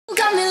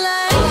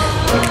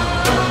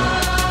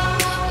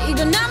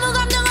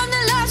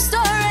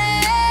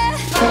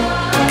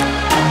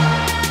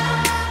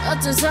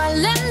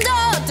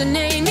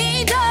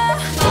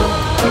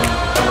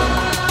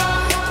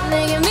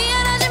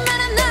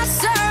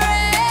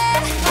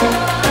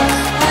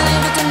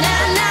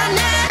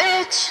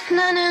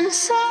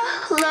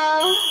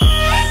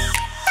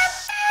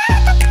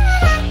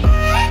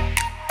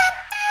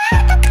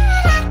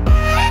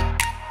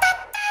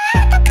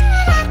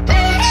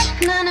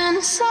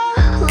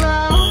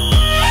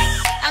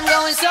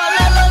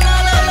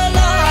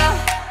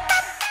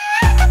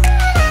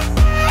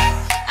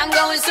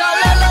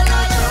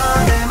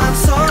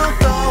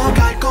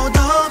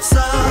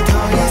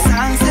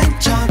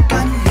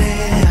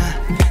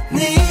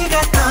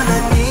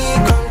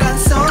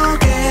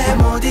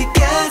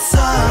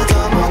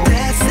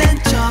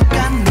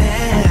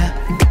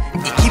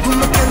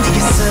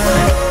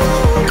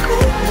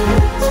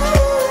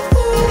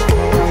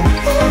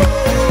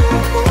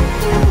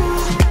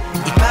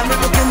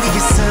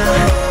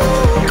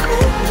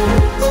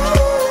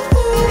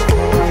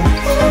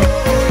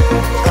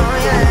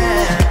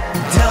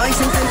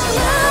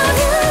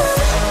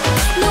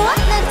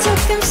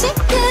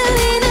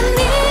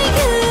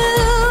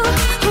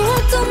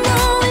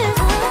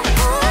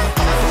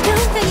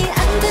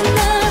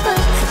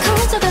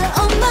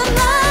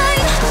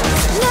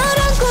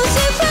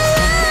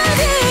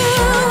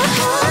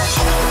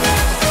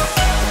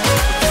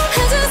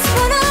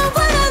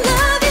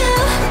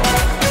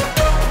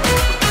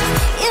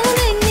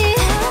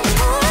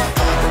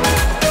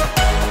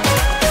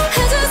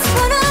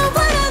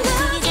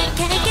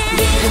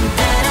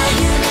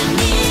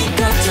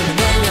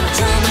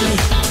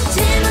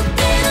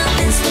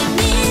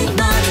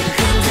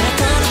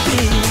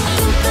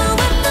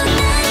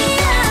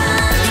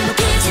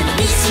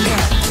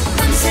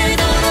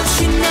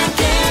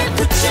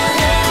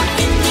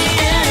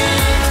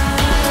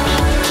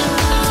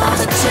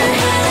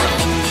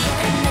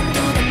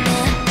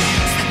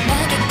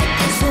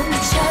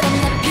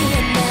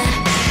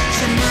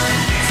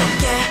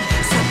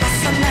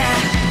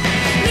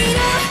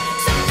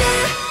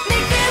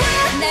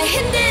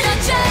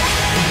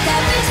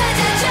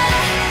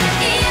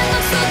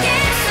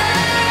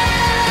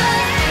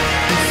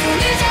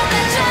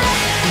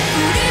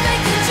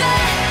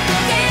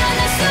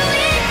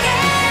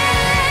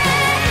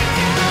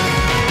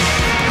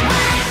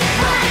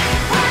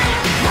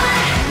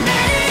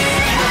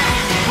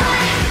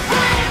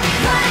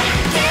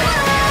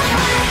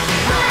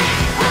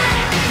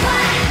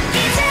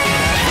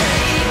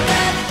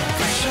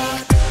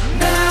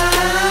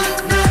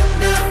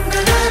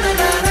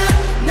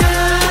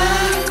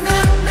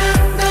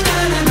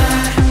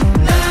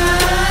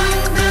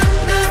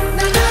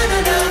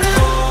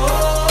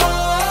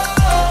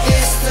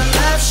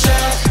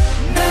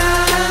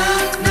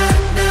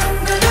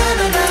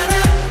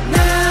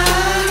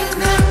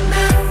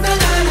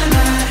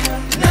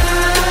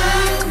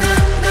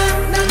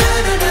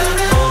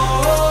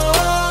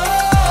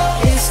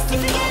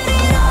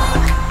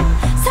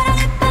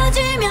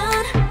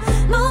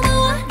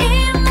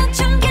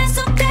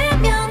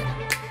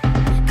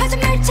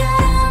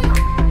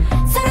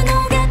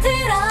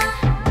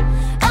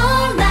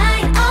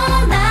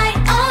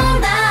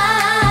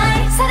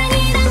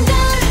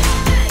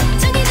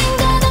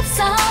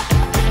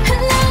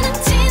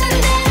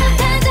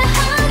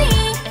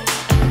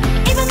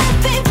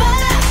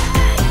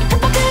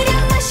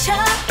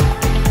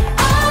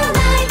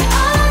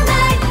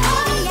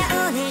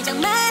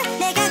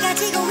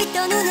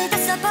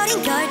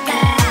버린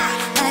걸까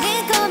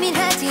많은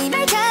고민하지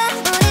말자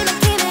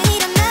오늘만큼은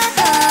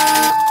일어나고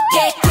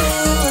Get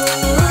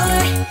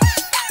cool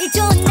이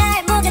좋은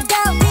날 뭐가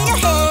더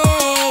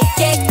필요해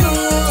Get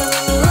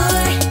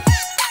cool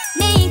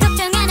내일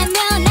걱정 안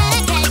하면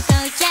날아갈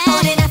거야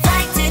오늘 난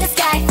fly to the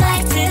sky fly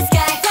to the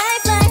sky fly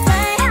fly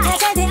fly 다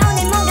잘 돼 오늘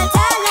뭔가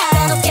달라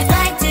더 높게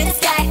fly to the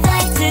sky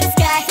fly to the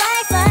sky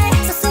fly fly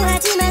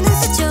소소하지만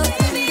웃어줘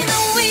Baby 너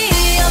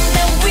위험해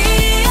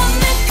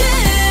위험해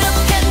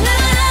그렇게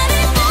나를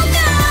보면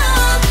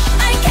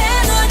I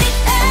can't hold it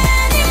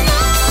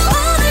anymore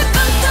오늘 밤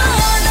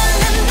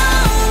떠나는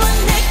너와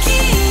내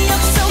기억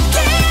속에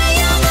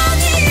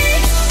영원히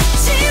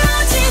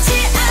지워지지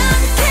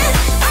않게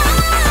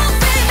Oh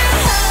baby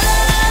I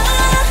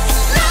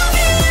love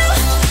you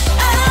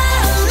I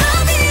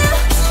love you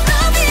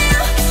love you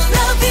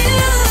love you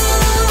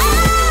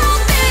Oh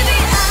baby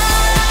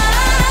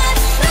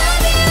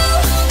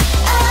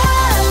I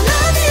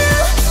love you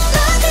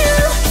love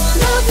you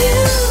love you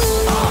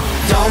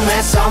Don't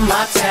mess up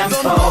my tempo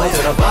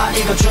들어봐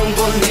이거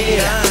충분히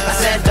I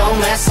said don't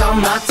mess up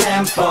my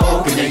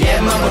tempo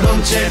그녀의 맘을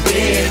훔칠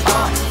beat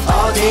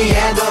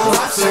어디에도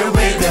없을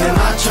리듬에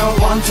맞춰 1,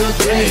 2,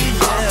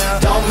 3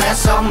 Don't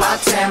mess up my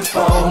tempo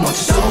멈출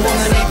수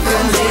없는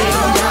이끌림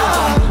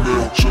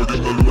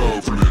매력적인 날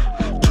lovely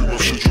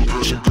틈없이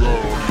주변에서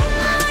glory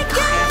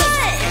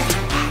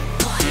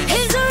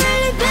He's a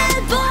really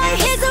bad boy.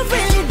 He's a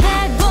really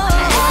bad boy.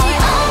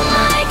 Oh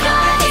my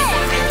God. He's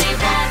a really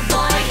bad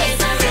boy.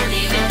 He's a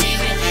really, really,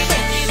 really,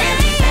 really,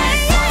 really bad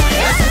boy.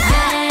 He's a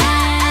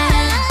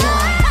bad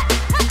boy.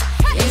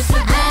 He's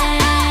a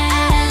bad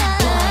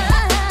boy.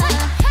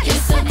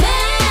 He's a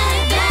bad,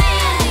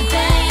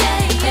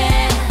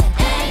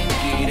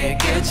 길의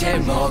끝에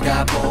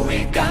뭐가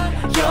보일까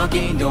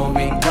여기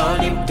놓인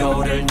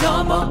걸림돌을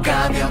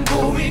넘어가면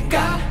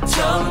보일까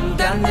처음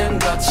닿는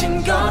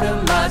거친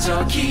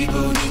걸음마저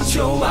기분이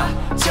좋아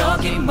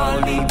저기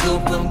멀리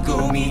부푼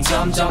꿈이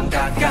점점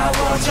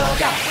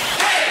가까워져가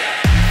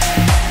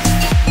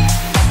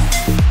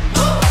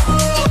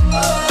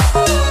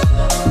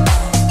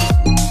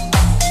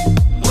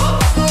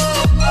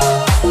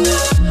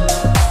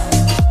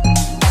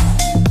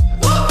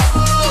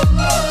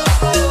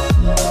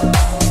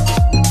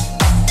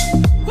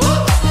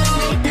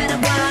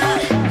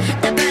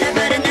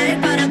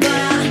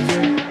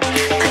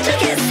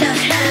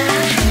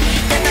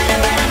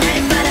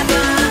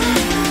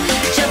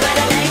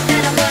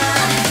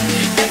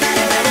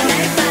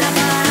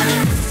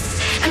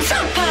I'm so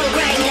cold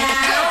right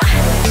now.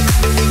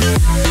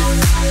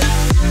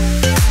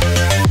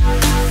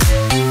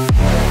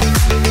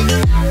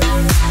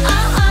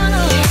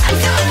 I'm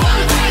so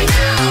cold right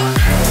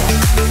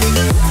now.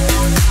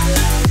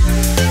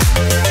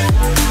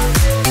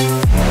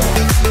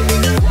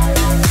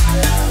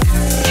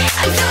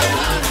 I'm so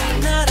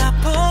cold.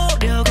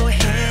 날아보려고 해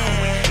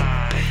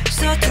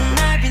서툰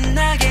날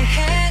빛나게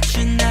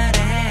해준 날에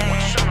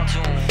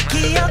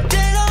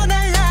기억들로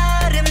날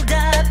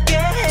아름답게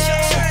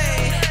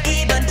해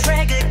이번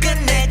트랙을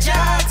끝내자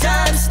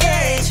Time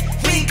stage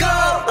We go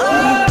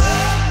up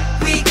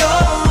We go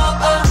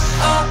up up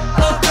up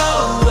up go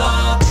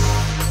up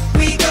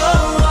We go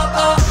up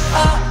up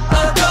up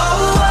up go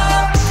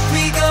up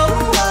We go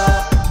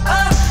up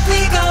up we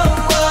go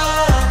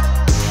up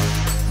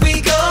We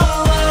go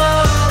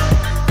up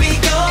We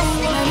go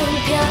up 많은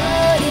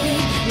별이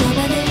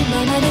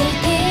너만을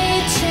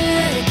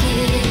비추길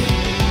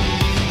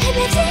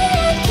헤매지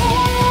않게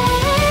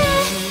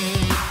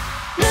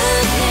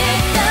눈을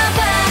떠봐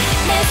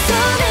내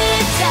손을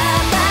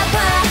잡아봐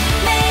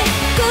매일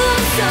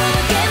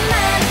꿈속에만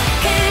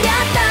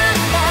그렸던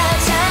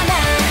나잖아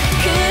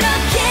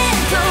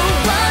그렇게도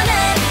원한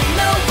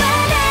너와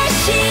내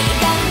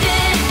시간들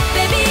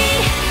Baby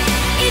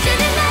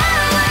이제는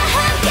나와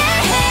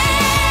함께해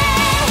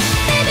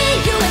Baby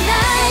you and I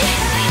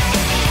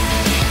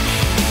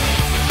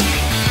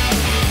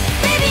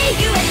Baby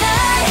you and I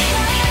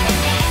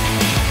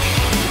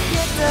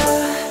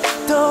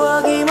또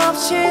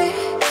어김없이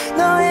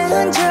너의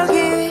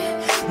흔적이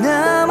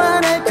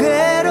나만을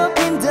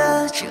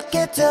괴롭힌다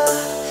죽겠다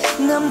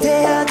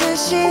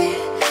남대하듯이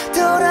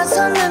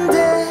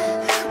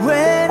돌아섰는데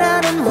왜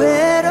나는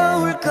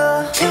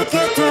외로울까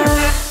죽겠다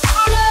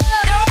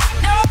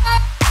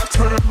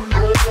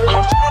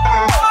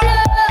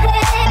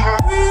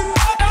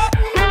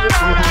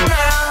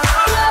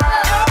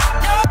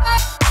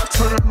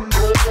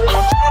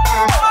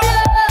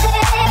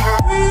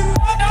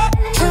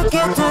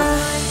죽겠다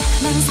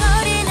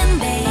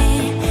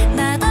망설이는데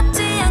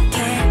맛없지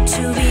않게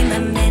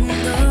주위만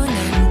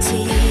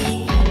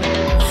맴도는지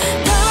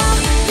더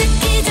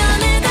늦기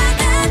전에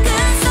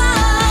다가가서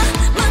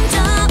먼저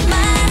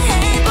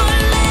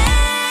말해볼래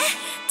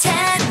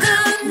자꾸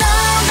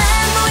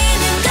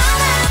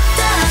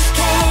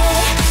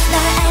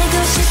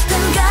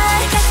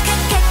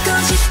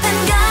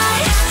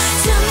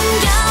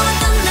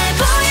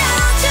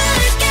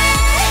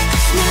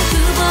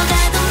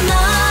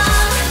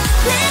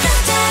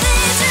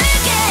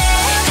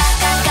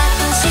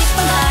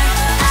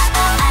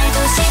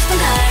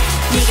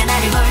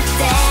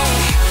때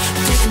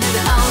두근두근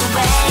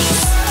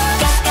always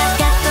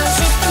갖고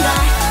싶은 걸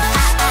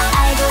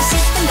알고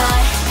싶은 걸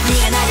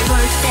네가 나를 볼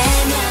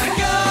때면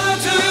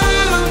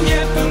남겨둔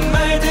예쁜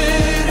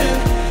말들은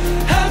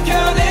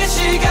한편의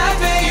시가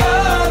되어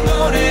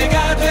노래가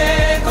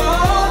되고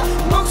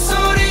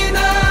목소리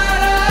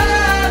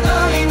날아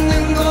너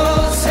있는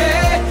곳에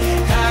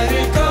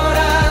닿을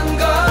거란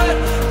걸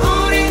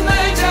우린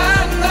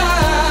알잖아.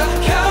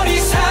 별이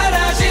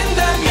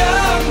사라진다면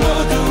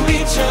모두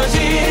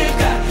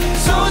잊혀질까.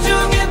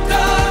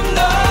 소중했던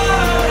널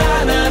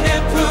하나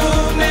내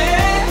품에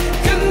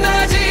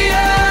끝나지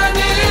않은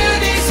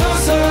이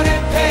소설의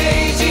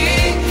페이지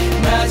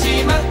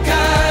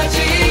마지막까지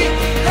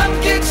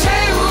함께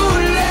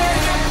채울래.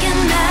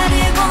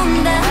 나를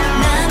본다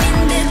남인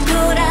듯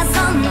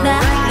돌아선다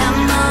난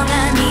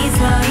멍하니 서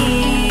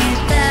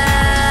있다.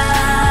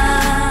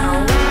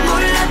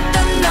 몰랐던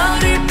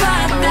너를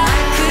봤다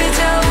그저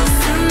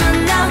웃음만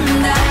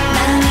나온다. 난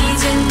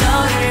이제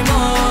너를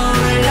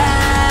몰라.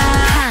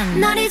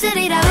 널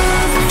잊으리라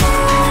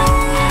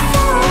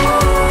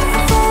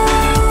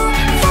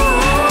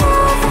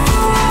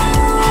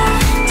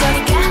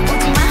저리가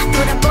오지마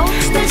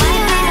돌아보지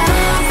마라.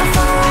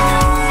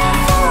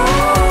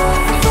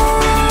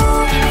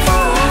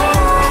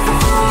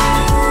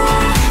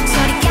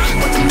 소리가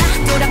오지마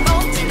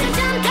돌아보지 좀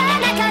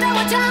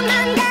날카로워져만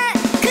가.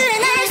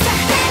 그날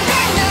쏟아낸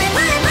너의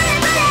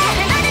물에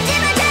얼음지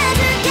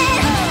맞아줄게.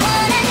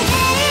 원하는 게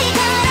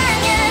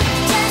이거라면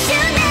just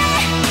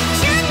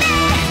shoot me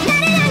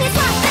나를 향해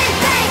swap and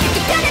play.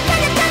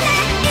 그렇게 편해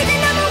이제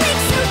너무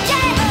익숙해.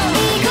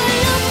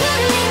 이걸로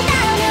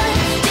풀린다면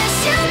just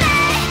shoot me.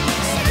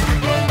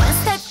 One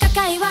step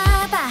가까이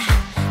와봐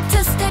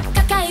two step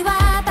가까이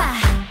와봐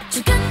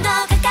조금 더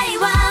가까이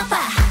와봐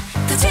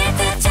더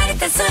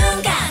짜릿한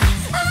순간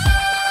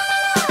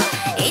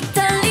이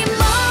떨림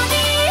뭐니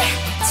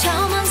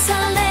처음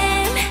설렘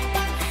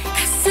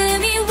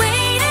가슴이 왜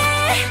이래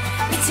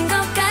미친 것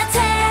같아.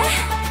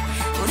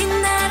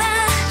 우린 나라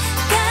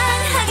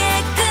강하게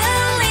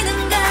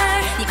끌리는 걸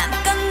네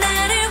맘껏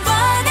나를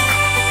원해.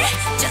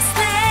 Just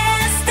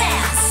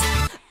dance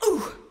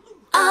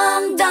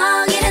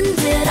엉덩이를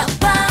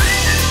흔들어봐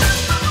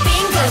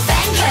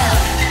빙글뱅글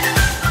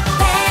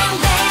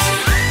뱅뱅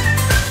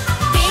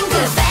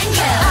빙글뱅글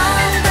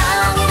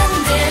엉덩이를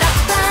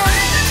흔들어봐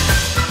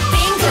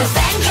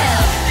빙글뱅글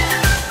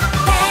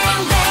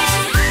뱅뱅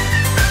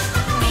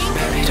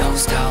Baby don't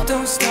stop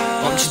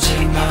멈추지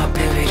마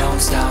baby don't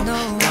stop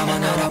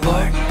나만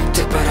알아볼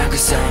특별한 그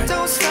sign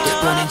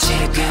예쁜인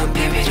지금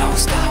baby don't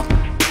stop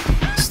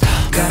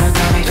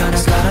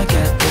Gotta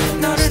get there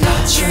너를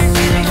놓친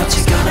일이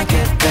없지 Gotta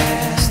get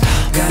there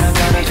Gotta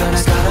get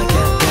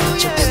there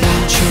절대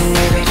멈춘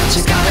일이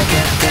없지 Gotta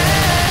get there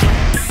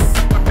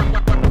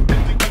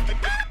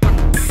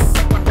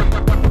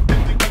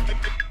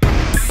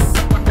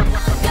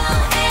Go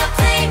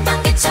airplane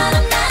번개처럼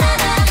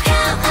날아라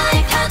How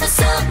high 파도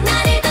속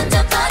나를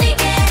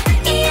던져버리게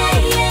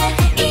Yeah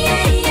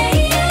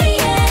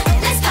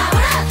Let's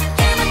power up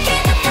해맑게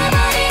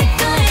덮어버릴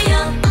거예요.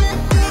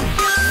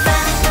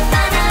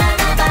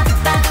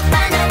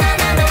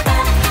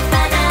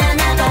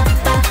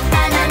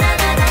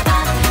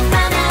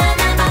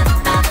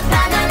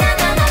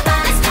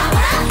 Let's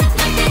power up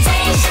널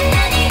제일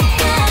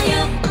신나니까요.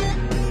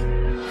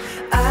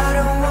 I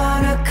don't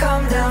wanna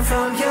come down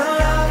from your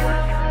love.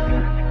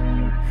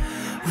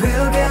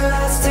 We'll get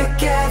lost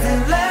together,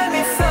 let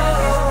me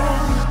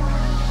fall.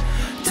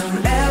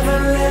 Don't ever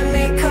let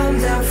me come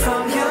down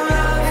from your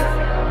love.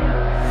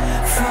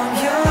 From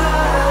your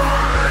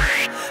love.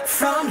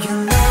 From your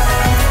love.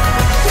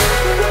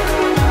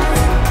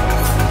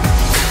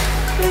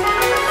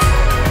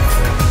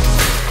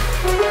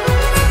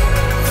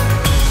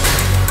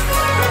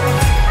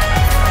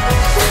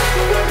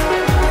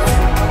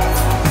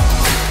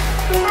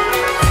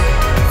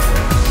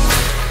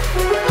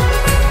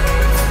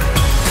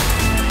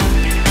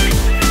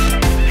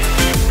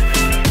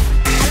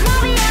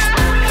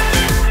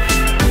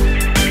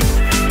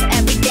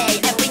 Every day,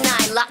 every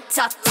night, lock,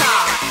 top,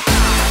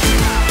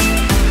 top.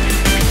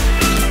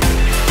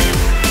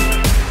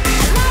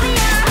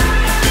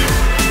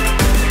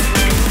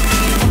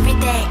 Every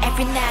day,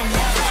 every night.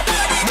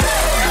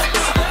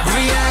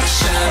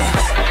 Reaction.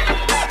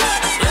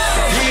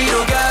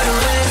 위로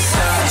가루했어.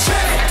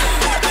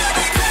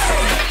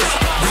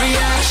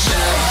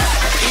 Reaction.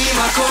 이마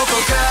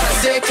코코가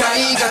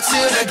세카이가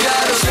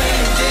들어가로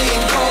딩딩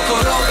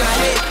코코로가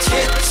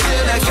hit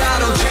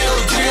들어가로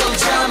drill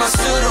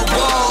자마스로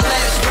wall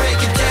let's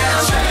break it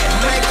down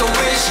make a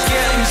wish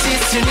getting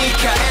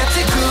짙으니까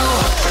애태구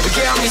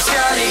경이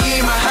살이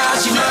이마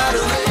하지 마루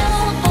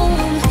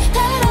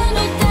바람을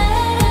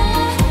따라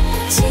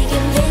지금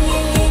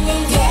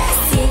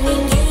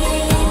singing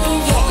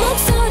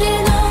목소리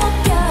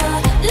높여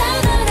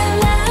louder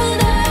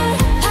louder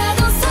파도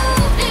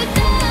소리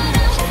따라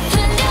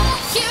달려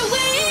here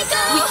we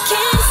go. We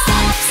can't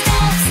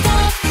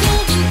stop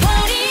여긴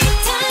party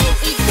time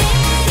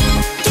이대로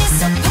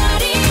계속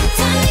party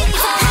time.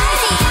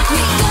 We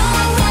go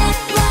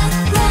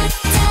rock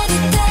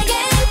따뜻하게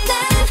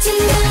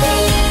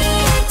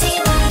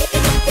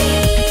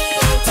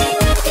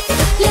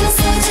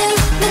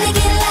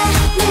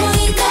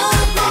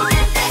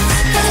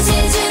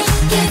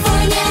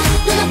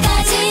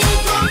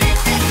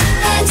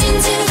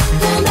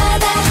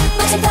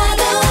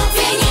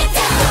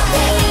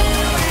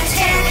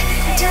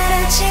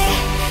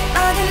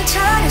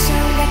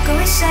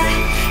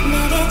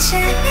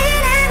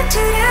잔인한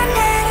두려운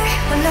나를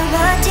홀로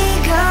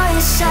버티고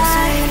있어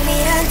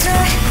목소리라도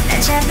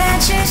날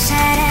잡아줄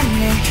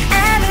사람은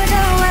아무도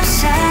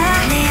없어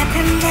내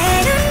앞에 내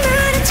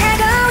눈물은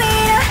차고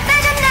위로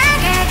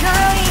빠져나가고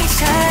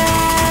있어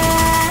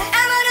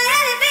I wanna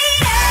let it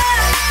beat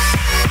up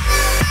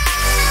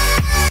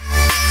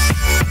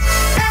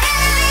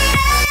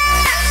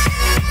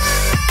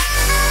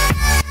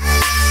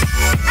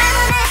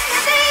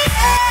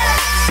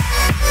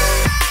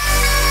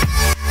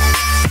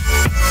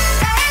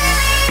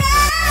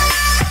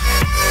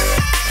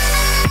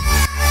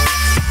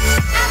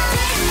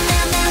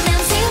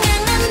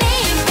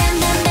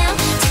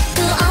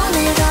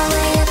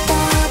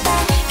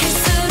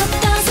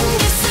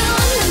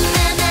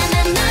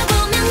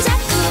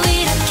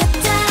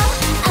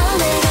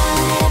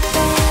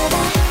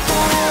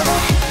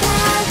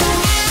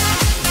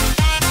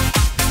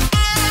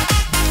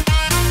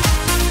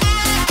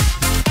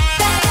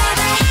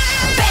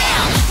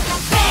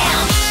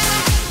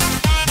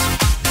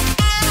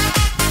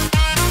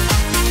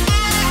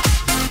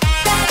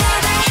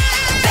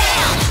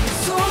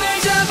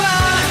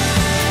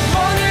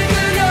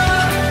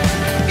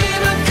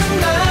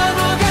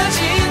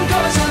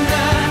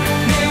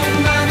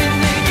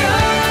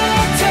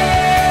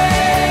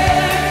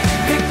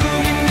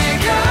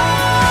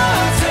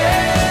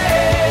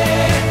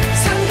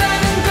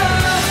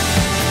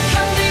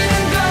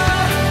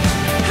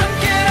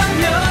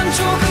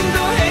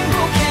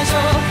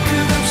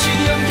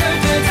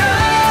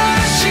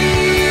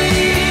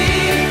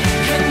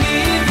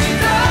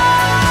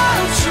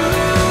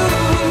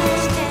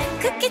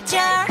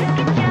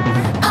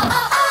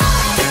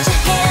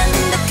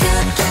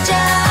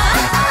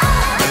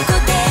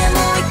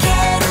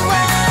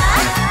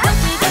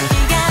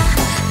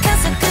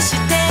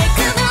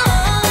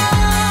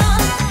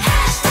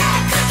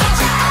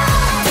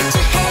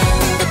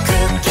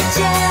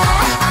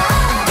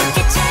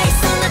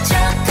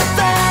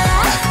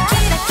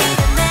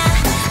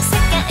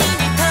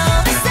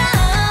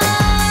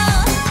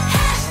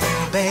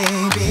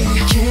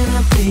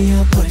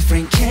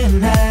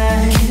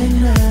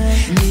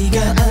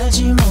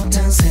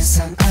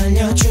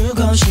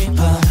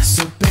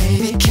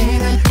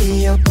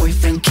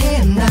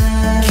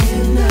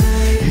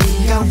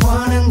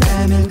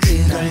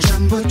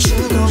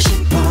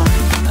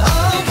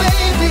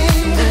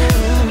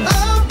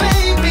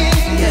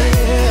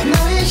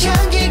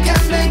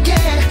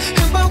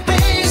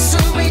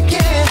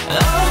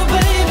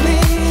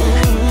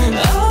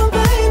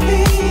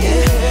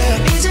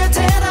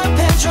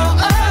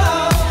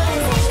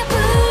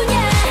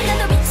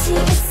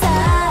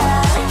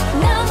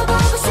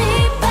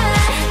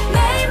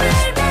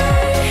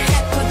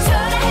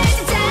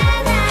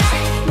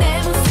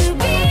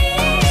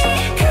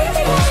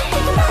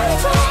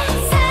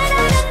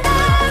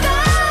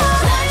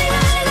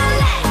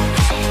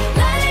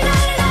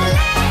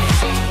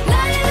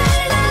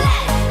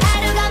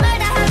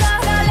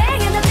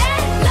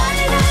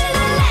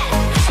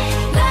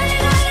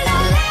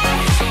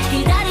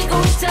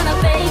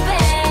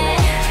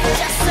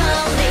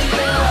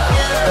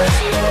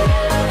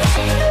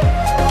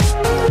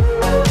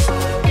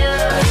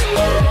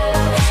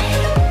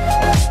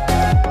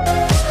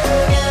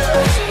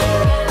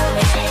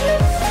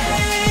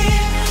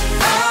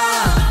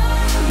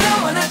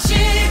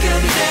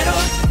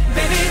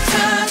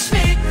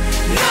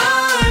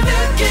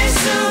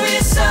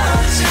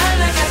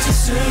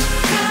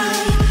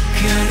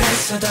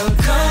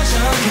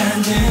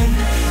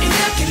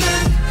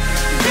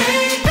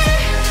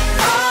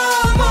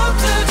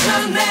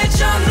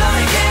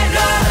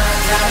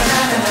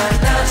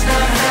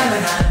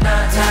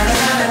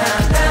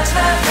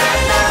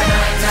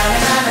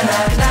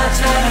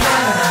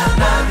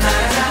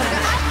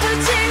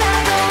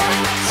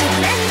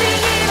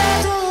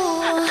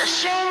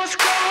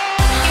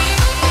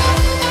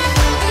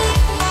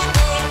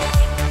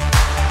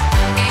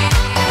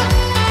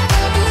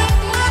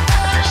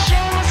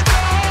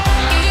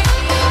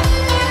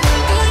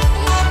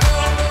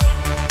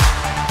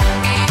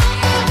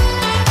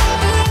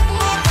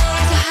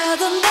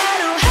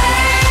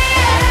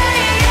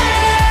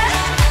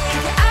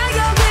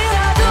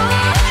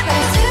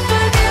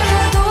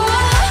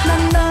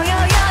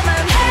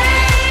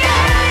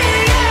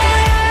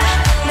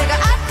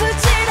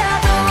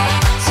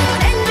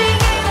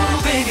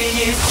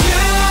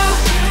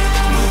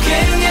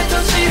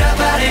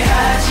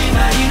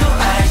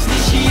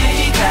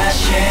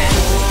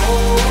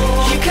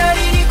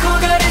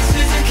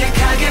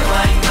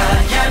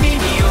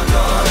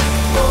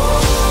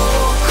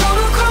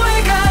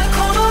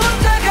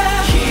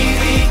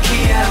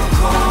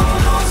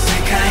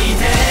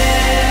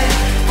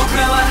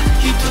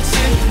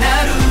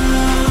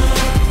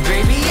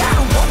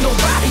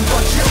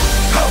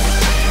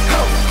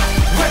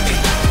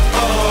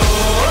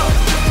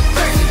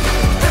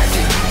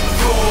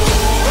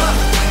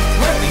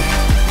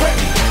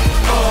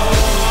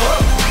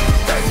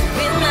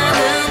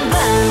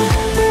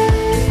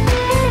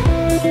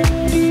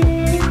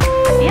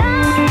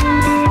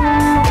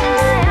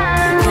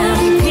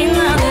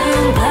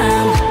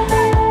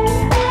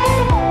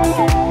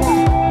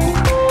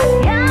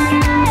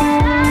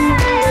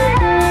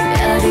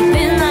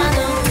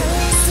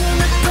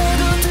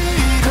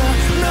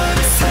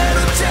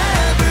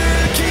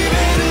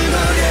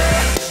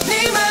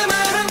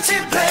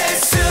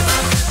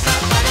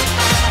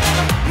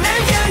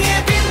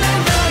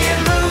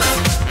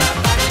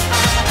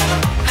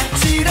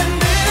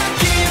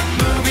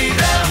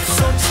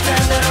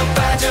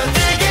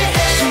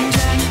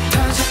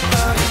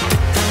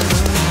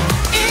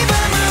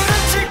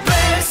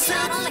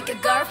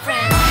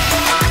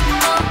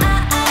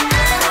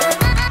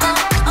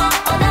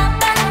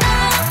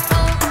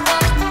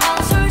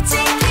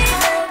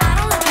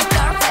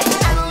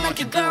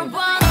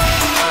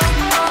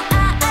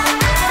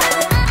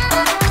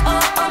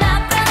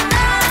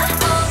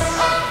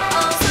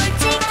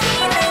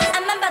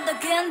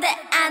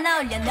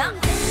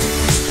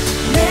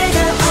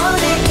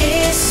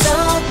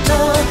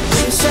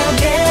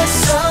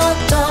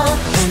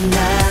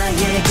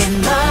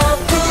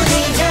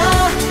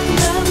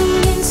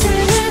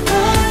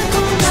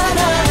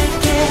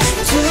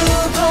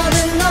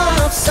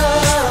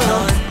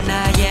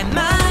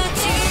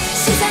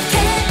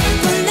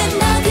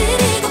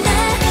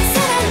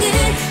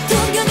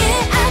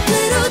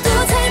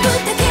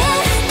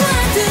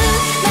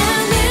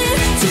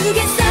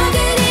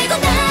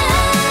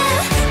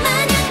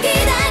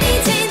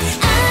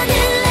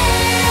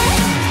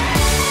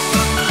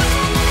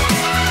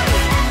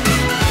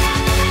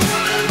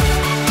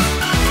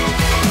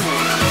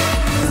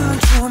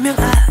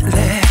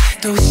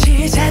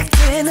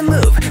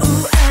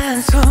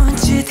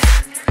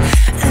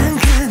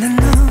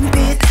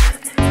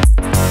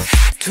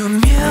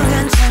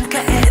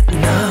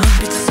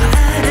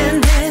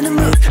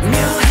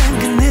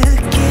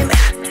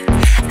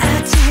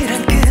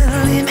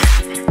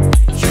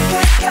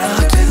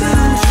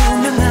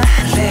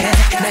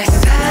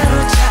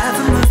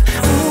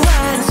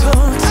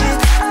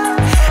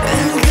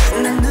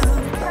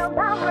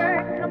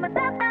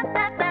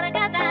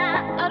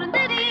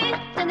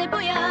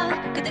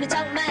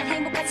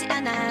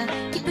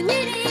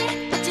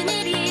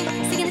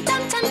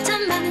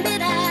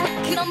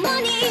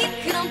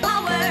그런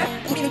파워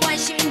우리는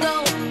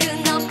관심도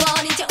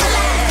끊어버린 지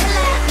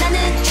올라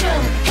나는 좀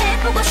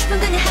해보고 싶은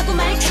그냥 하고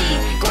말지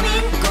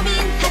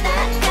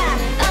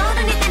고민하다가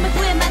어른이 되면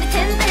후회 많을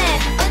텐데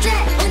어제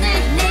오늘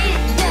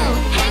내일도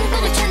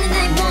행복을 찾는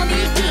나의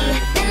몸일기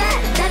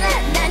달라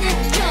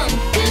나는 좀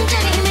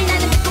긍정의 힘을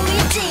나는 믿고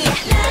있지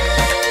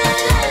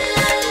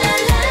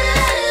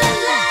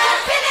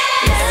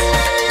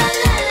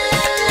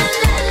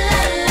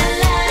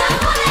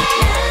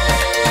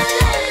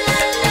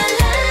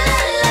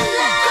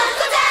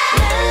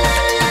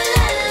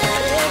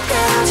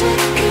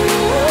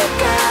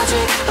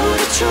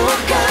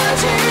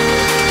추억까지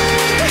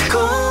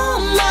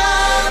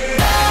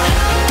고맙다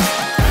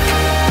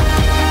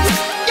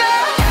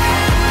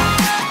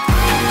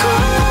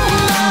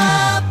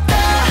고맙다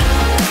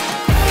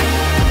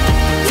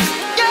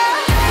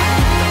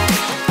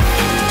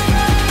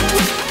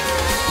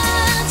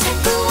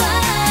자꾸 와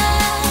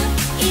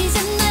이제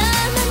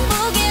나만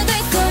보게 될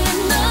거야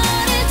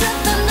너를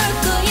잡던 널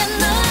거야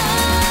너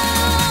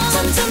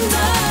점점 더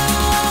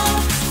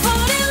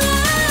fall in love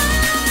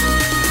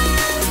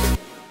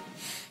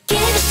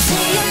Give it to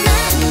your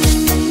man,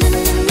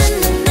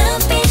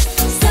 눈빛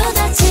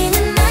쏟아지는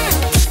말,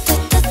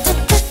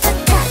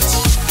 touch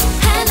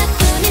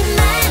하나뿐인 말,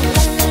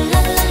 la la la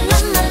la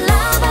my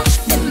lover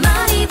내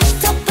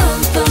머리부터 boom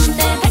boom 내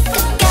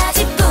발끝까지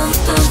boom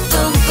boom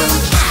boom boom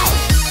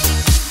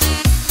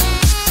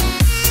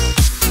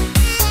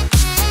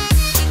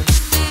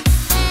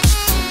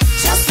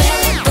Just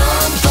feel it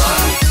boom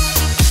boom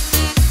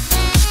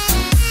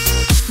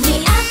네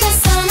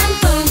앞에서 난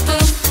boom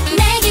boom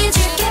내게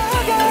줄게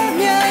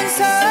보면서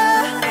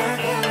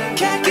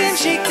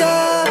가끔씩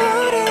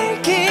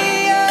떠오를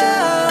기억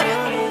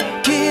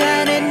그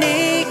안에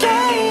네가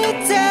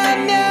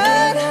있다면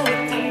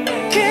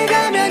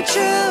그거면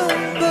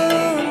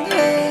충분해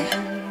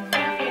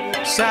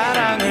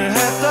사랑을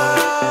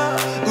했다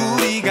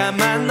우리가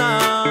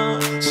만나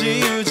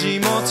지우지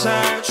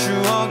못할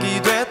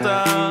추억이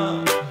됐다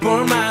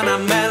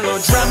볼만한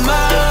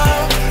멜로드라마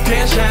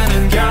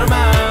괜찮은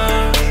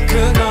결말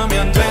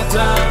그거면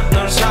됐다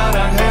널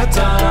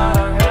사랑했다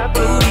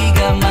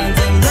우리가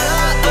만든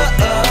love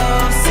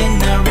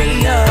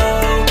scenario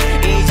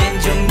이젠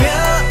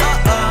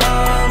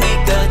조명이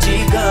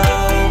꺼지고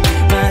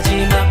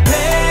마지막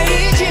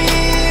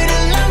페이지를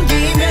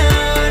넘기면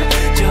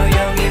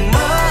조용히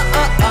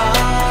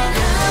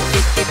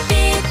삐삐삐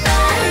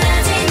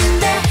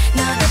빨라지는데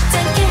너도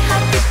짧게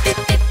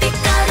삐삐삐삐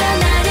걸어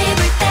나를 볼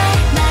때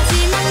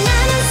마지막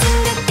나는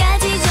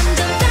순간까지 점점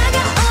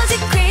다가오지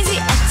crazy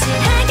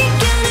아찔하게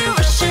켜는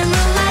Russian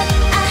roulette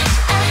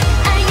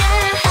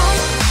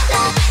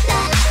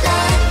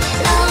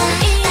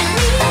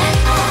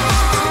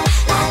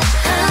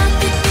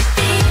삐삐삐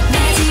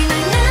마지막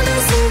남은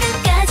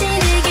순간까지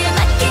내게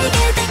맡기게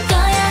될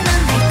거야 넌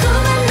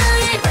달콤한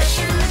너의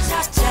Russian roulette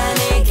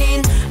찾아내긴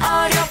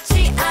어렵지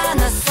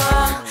않았어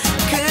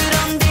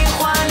그런데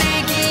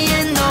화내기엔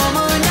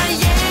너무나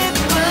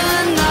예쁜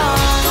너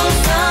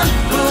우선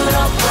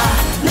물어봐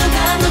누가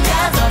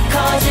더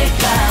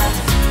커질까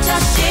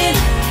자신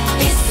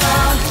있어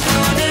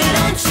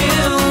부드러운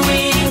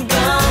주인공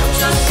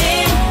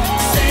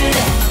조심스레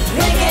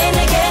내게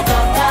더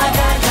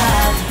다가가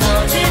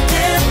터질 듯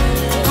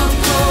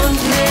부푼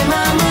내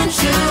맘은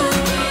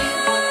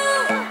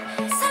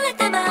설렐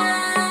때만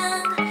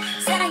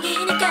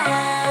사랑이니까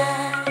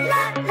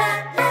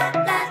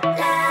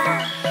라라라라라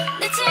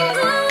내 친구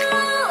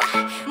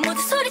모두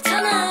소리쳐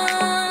넌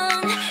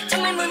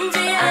정말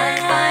문제야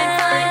fine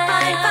fine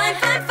fine fine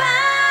fine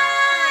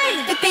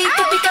fine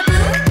삐삐까삐까부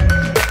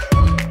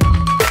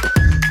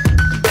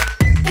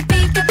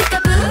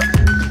삐삐까삐까부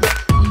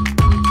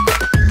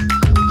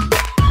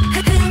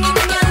흥미는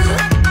여우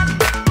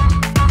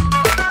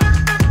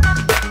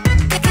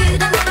그런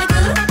나라고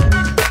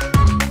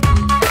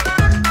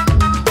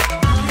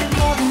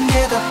모든 게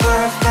다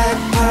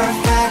perfect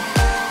perfect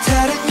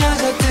다른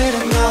여자들은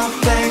no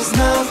thanks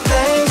no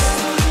thanks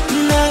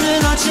나는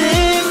오직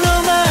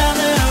너만을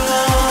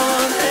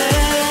원해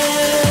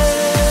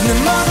내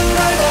모든 걸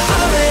다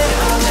원해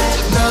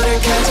너를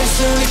가질 수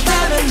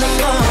있다면 넌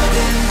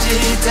뭐든지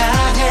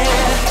다해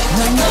난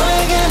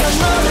너에게만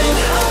원해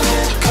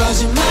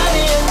거짓말이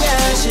아니야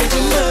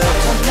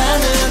지금부터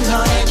나는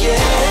너에게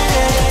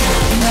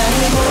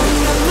나의 모든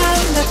것만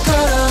다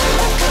걸어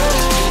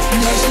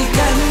내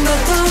시간도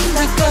다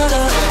걸어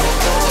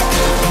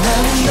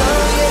나는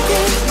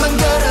너에게만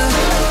걸어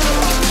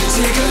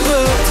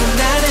지금부터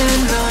나는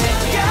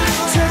너에게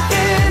절대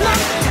넌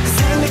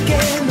생각에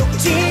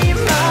녹지 마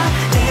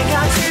내가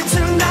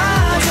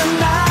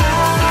질투나잖아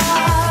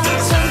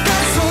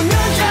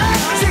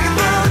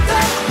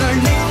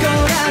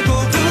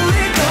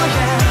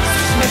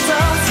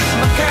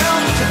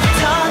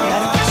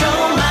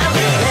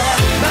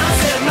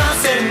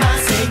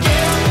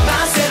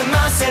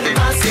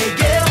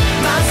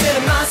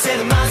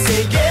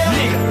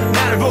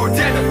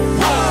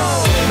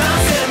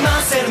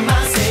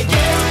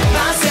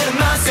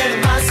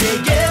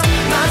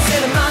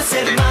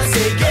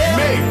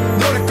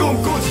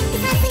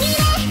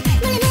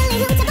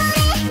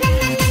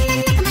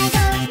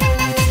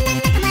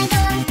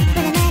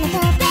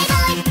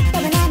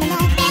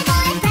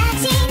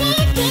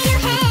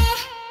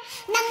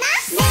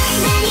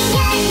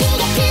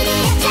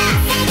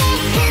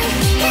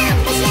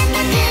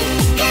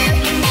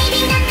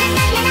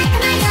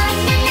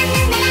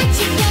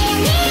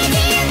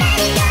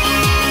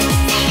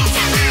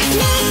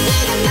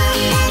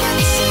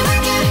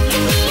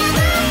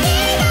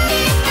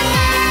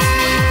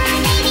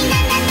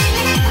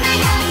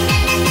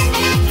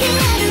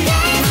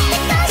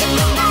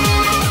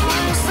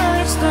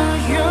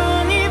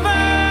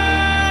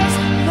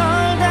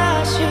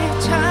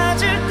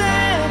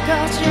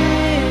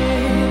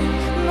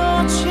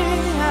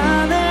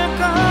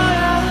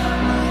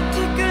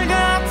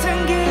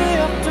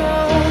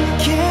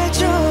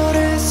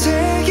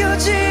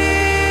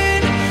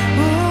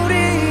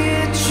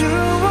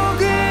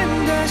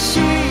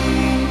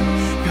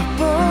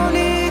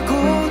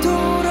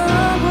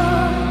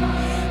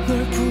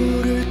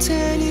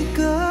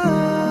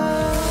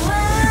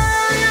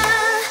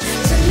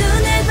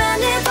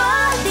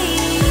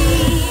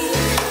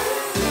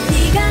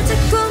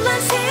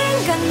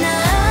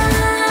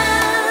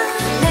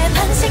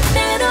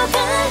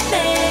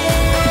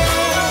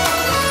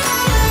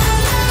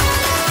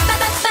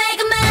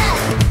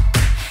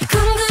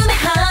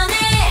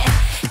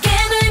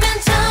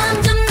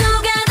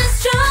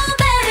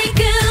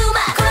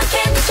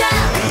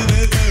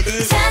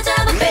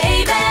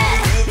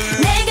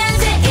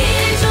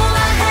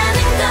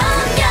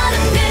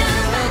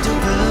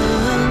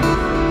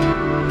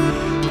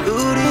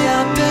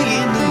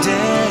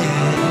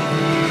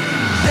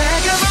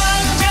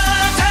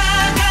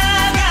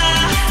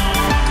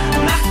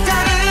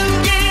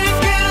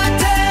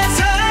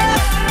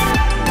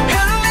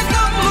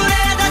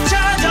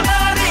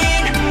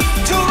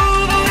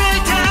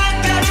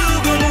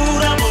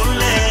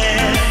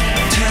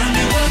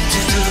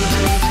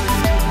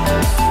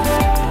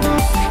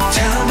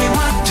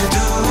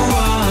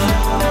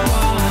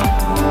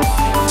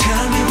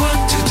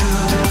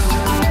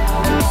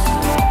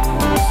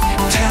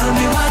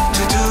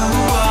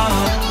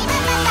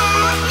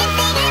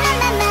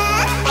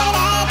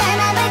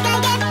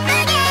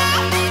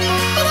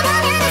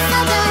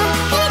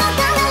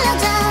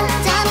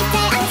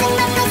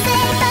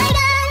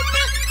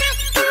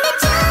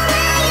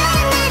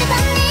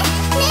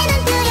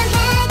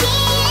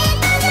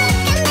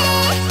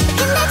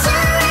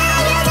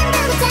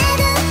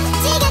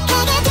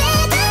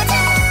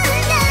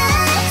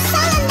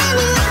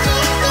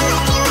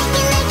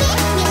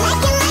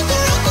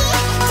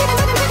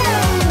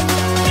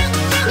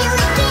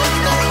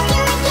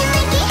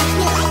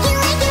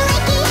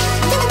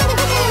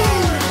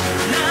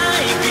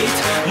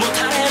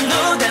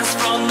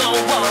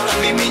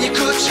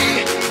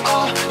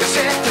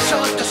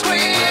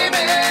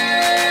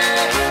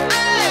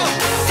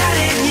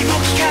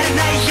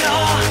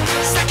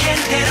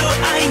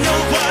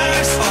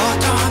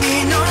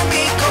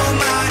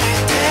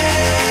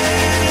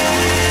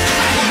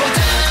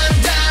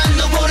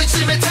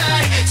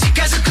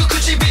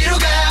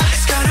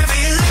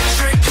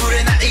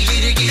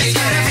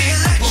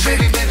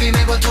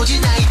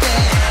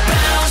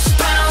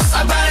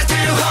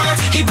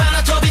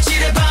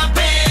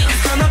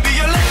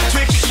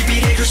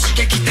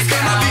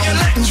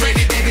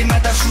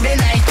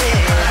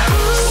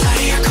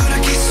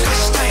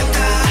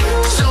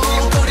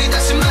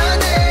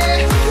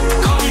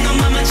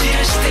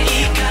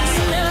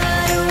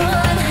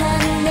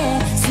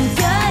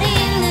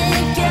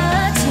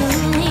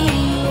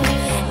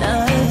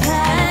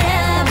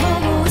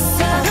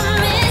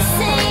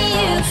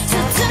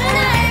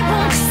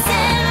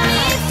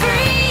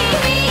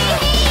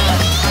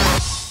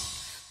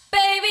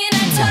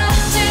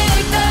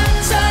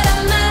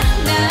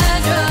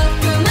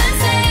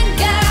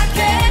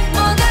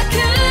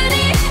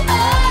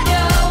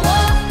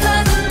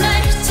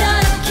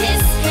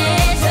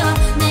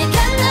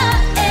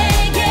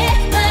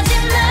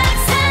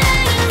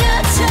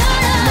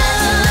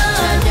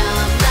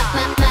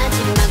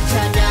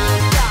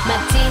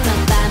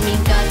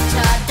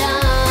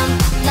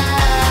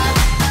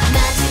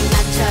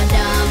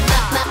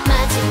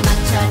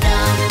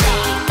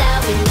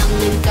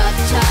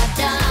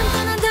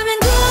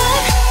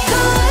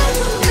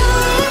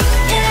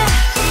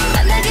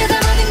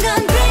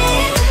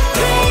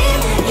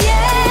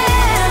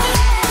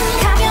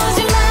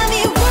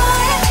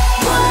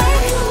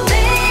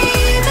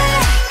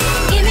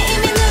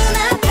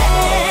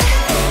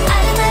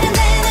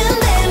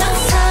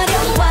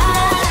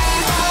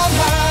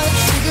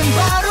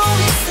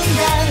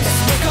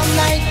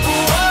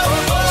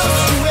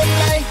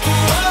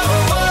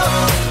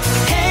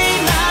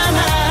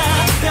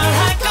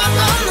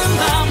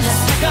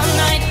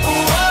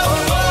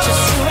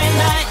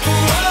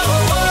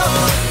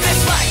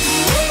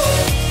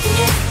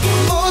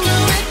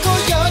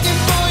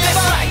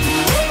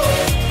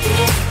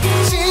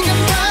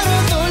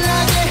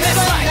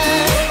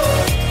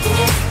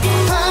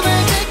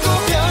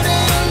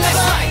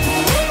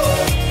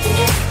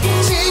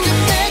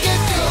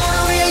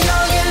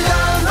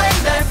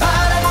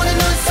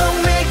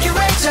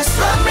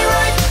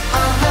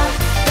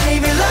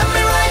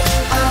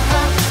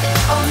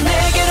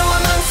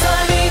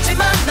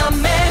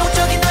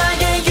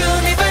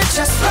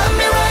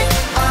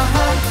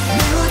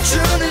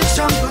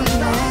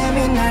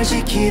날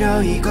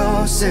지키러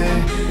이곳을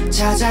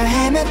찾아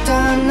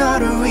헤맸던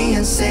너를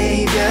위한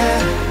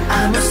savior.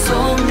 아무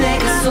손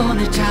내가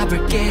손을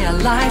잡을게. A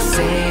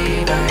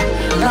lifesaver,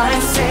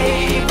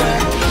 lifesaver,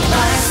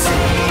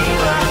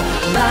 lifesaver,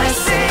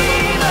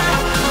 lifesaver,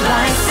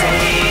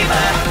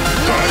 lifesaver,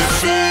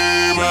 lifesaver.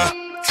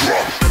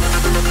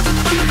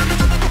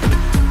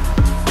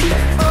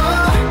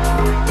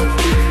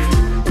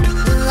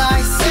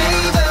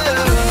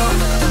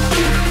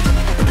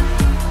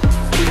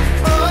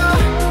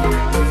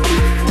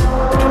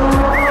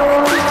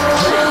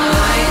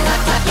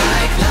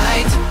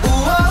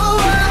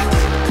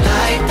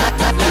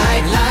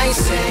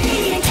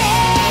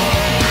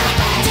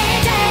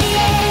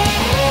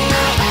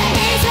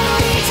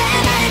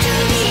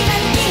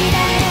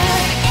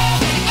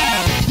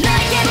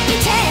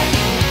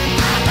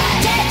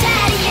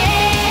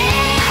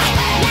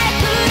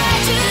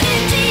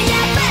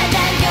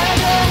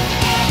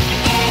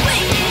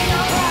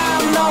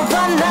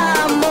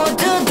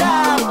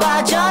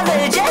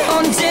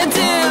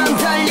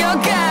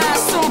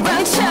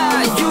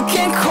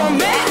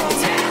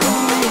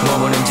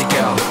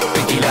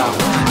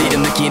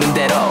 느끼는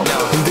대로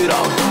흔들어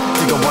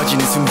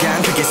뜨거워지는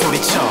순간 크게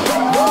소리쳐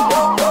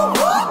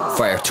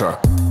Fire truck.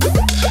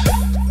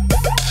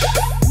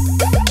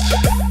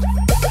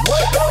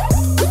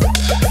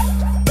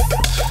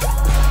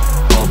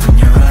 Open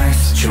your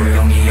eyes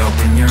조용히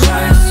open your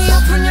eyes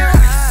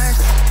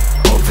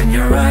Open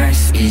your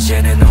eyes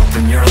이제는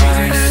open your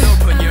eyes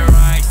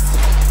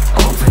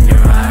Open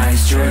your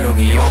eyes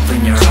조용히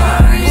open your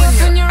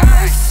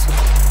eyes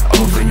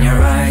Open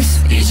your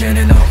eyes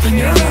이제는 open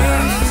your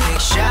eyes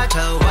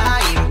샤터와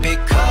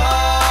인빛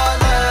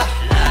컬러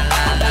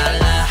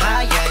라라라라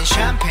하얀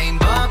샴페인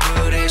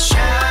버블의 샤워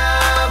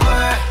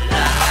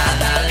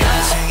라라라라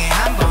인생에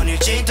한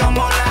번일지도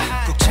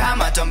몰라 꾹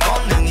참았던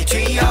본능이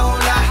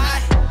튀어올라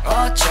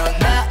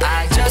어쩌나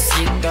I just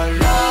hit the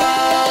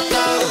lotto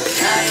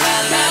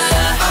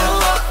라라라라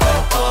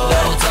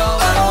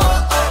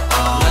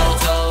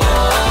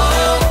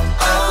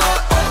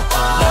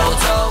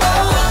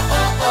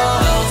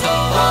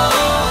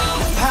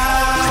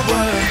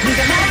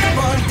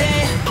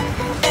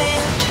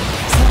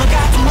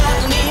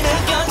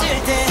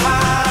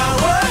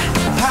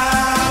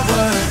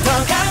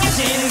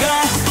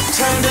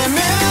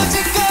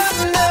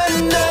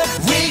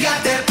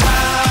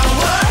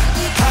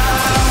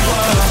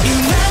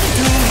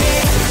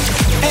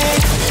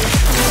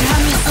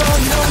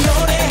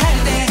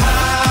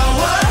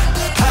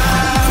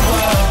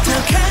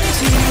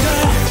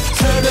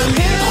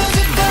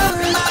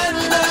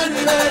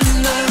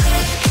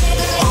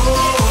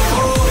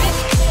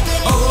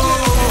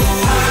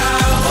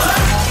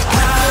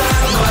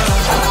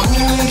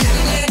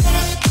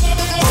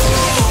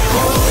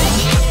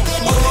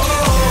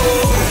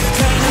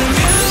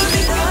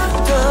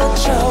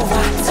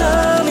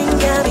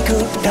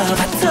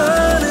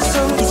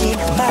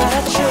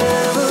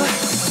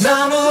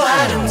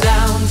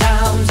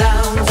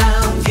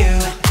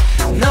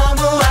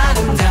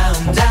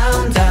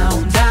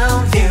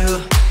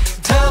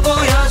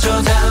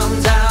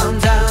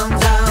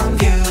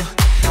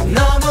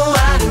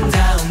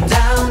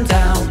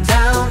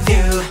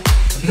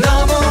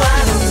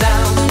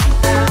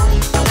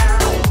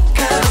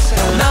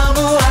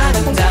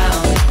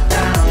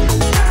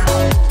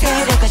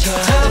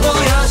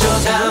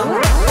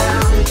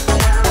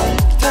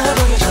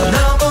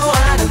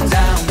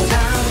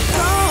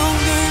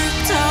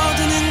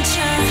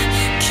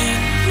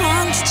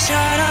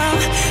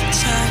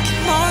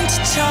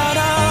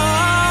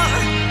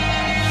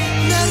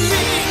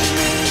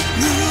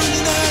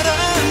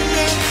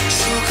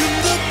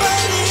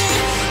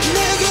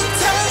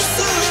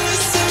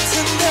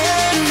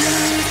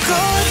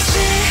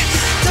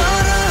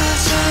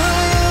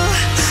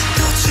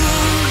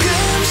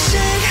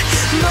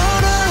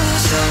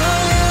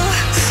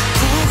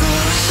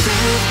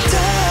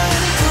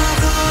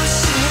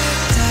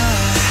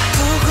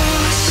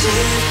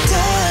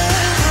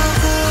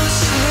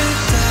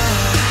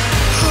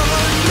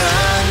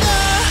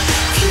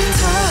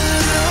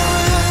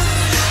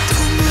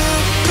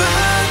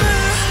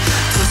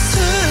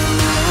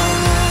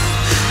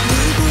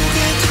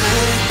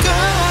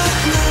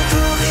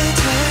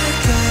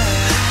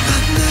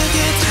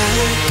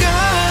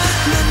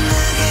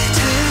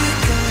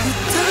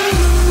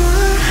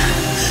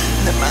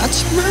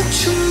마지막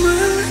춤